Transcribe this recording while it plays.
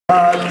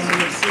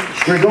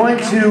We're going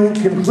to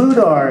conclude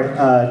our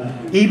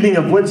evening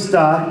of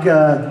Woodstock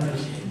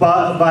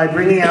by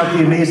bringing out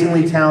the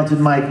amazingly talented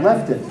Mike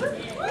Lefton.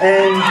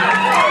 And,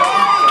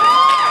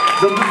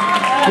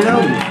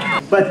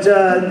 but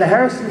the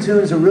Harrison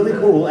tunes are really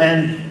cool,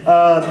 and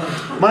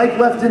Mike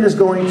Lefton is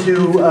going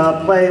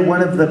to play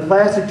one of the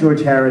classic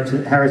George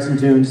Harrison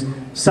tunes,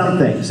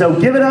 Something. So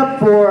give it up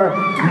for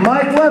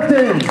Mike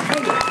Lefton!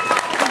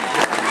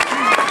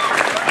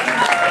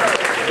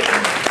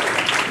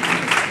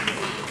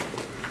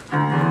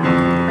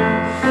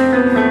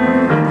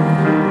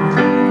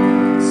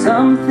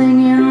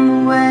 Something in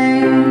the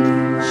way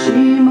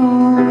she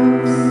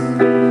moves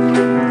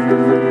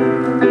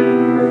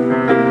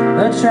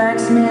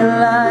attracts me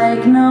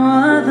like no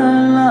other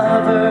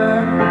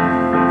lover.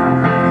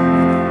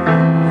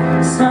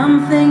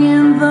 Something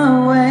in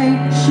the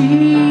way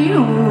she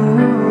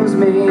woos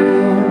me.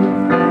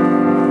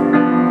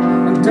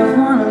 I don't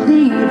want to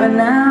leave her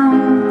now.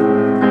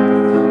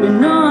 You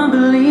know I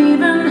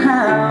believe in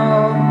how.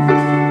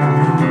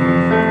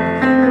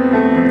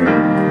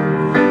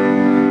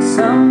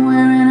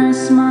 Somewhere in her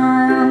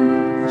smile,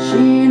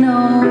 she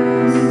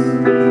knows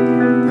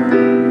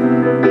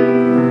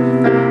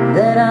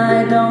that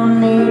I don't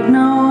need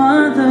no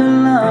other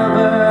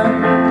lover.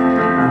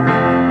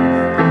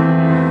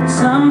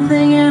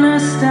 Something in her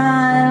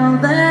style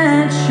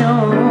that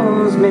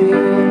shows me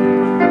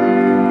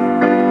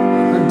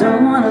I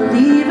don't want to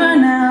leave her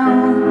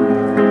now.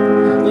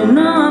 You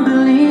know I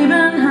believe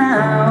in how.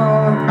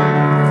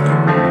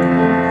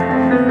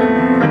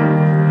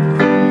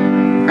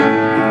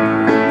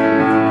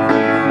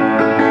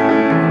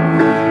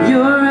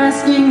 You're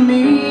asking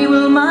me,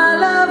 will my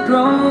love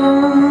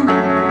grow?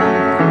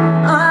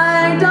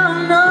 I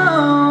don't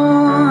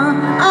know,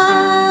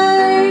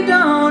 I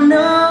don't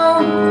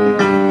know.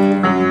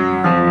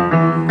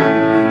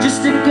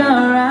 Just stick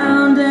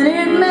around and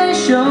it may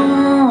show.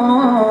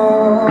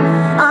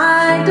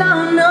 I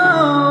don't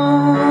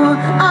know,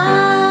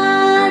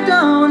 I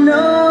don't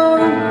know.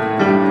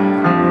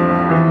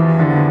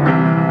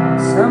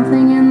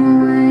 Something in the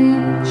way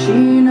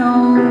she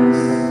knows,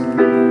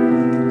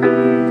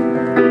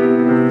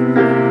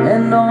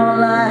 and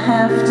all I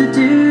have to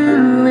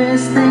do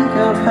is think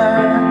of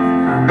her.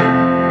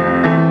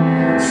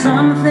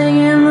 Something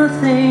in the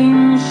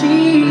things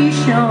she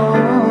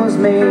shows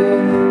me.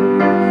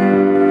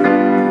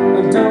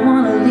 I don't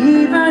want to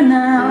leave her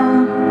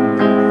now.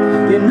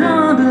 You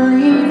know I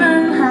believe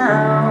in how.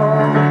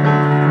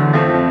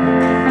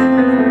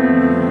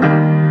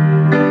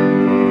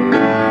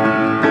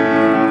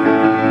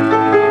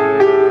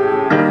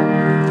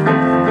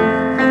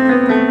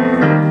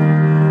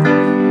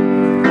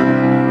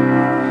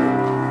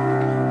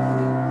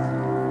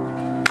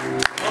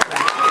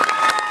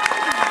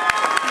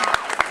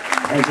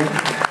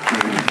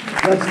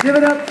 Let's give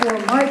it up for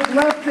Mike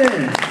Lefton.